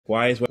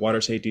Why is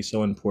water safety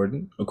so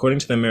important? According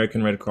to the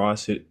American Red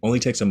Cross, it only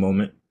takes a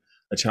moment.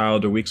 A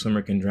child or weak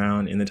swimmer can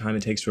drown in the time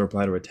it takes to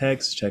reply to a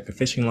text, check a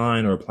fishing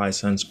line, or apply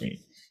sunscreen.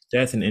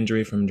 Death and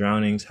injury from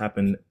drownings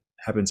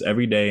happens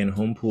every day in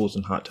home pools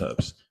and hot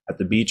tubs, at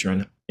the beach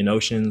or in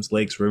oceans,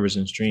 lakes, rivers,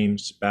 and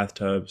streams,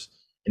 bathtubs,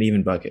 and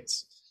even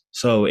buckets.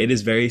 So it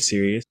is very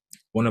serious.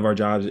 One of our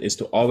jobs is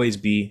to always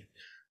be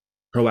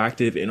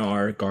proactive in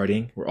our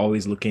guarding. We're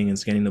always looking and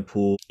scanning the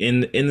pool.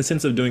 In the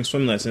sense of doing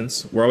swim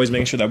lessons, we're always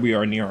making sure that we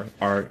are near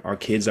our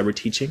kids that we're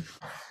teaching.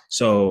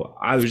 So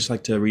I would just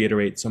like to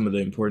reiterate some of the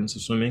importance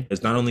of swimming.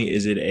 Because not only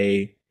is it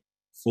a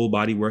full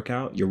body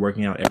workout, you're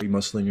working out every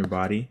muscle in your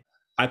body.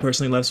 I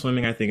personally love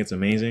swimming. I think it's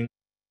amazing.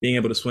 Being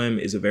able to swim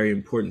is a very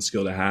important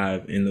skill to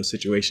have in those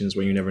situations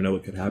where you never know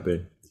what could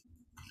happen.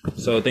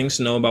 So things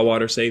to know about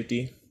water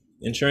safety: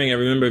 ensuring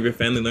every member of your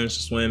family learns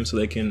to swim so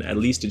they can at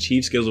least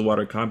achieve skills of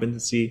water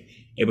competency,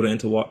 able to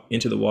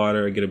enter the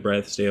water, get a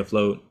breath, stay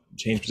afloat,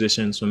 change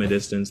position, swim a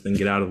distance, then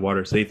get out of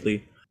water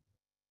safely.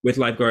 With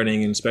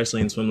lifeguarding, and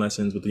especially in swim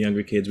lessons with the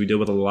younger kids, we deal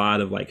with a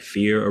lot of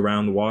fear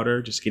around the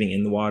water, just getting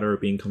in the water or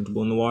being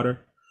comfortable in the water.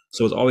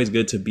 So it's always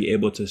good to be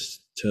able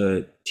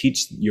to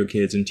teach your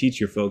kids and teach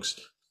your folks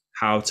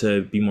how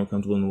to be more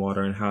comfortable in the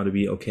water and how to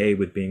be okay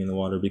with being in the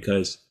water,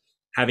 because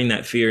having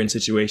that fear in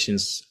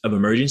situations of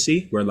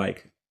emergency where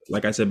like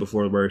I said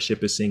before, where a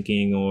ship is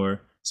sinking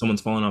or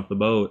someone's falling off the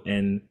boat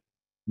and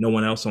no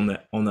one else on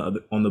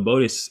the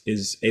boat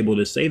is able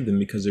to save them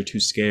because they're too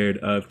scared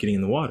of getting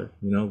in the water.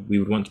 We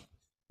would want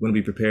to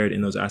be prepared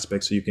in those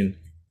aspects so you can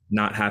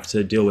not have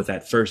to deal with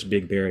that first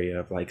big barrier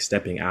of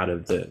stepping out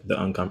of the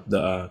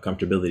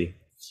comfortability.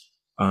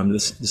 The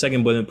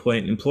second bullet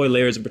point: employ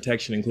layers of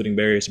protection, including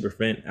barriers to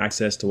prevent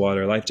access to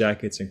water, life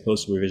jackets, and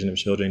close supervision of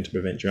children to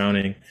prevent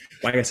drowning.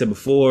 Like I said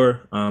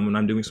before, when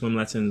I'm doing swim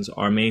lessons,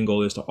 our main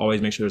goal is to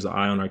always make sure there's an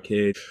eye on our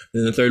kids.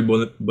 Then the third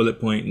bullet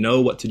point: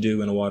 know what to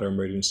do in a water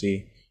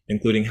emergency,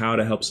 including how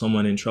to help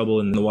someone in trouble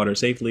in the water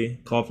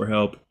safely, call for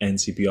help, and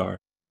CPR.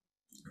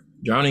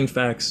 Drowning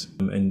facts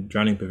and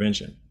drowning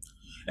prevention.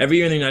 Every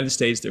year in the United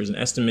States, there's an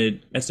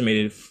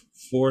estimated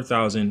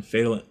 4,000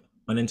 fatal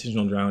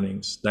unintentional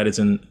drownings. That is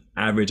an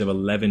average of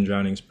 11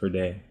 drowning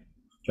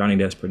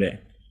deaths per day.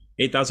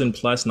 8,000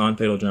 plus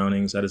non-fatal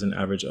drownings. That is an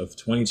average of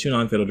 22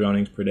 non-fatal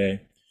drownings per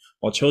day.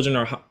 While children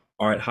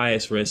are at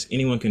highest risk,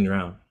 anyone can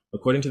drown.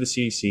 According to the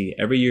CDC,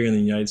 every year in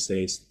the United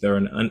States, there are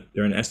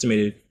an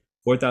estimated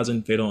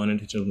 4,000 fatal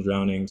unintentional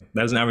drownings.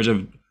 That is an average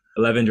of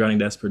 11 drowning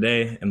deaths per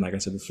day. And like I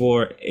said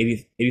before,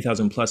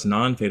 80,000 plus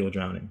non-fatal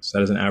drownings.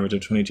 That is an average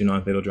of 22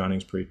 non-fatal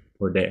drownings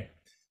per day.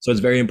 So it's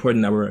very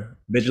important that we're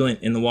vigilant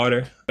in the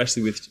water,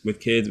 especially with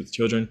kids, with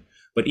children,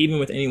 but even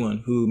with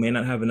anyone who may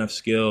not have enough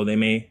skill. They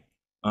may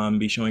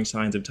be showing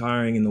signs of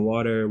tiring in the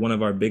water. One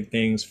of our big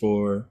things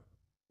for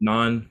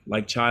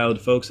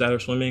child folks that are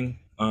swimming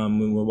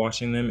when we're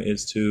watching them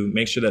is to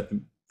make sure that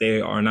they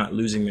are not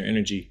losing their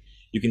energy.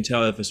 You can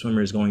tell if a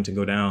swimmer is going to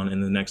go down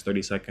in the next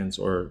 30 seconds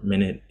or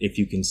minute if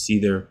you can see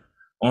their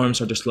arms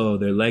start to slow,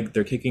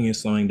 their kicking is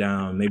slowing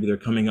down. Maybe they're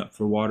coming up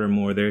for water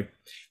more. They're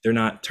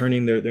not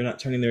turning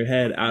their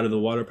head out of the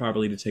water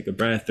properly to take a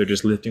breath. They're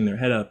just lifting their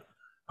head up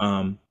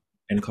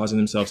and causing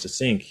themselves to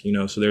sink.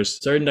 So there's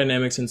certain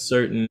dynamics and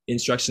certain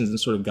instructions and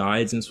sort of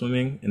guides in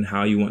swimming and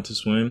how you want to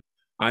swim.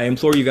 I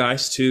implore you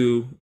guys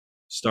to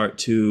start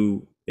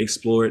to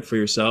explore it for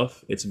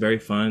yourself. It's very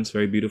fun. It's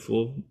very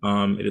beautiful.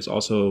 It is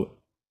also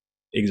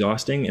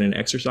exhausting and an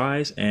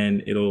exercise,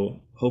 and it'll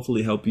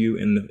hopefully help you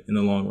in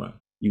the long run.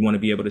 You want to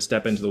be able to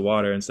step into the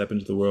water and step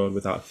into the world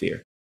without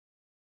fear.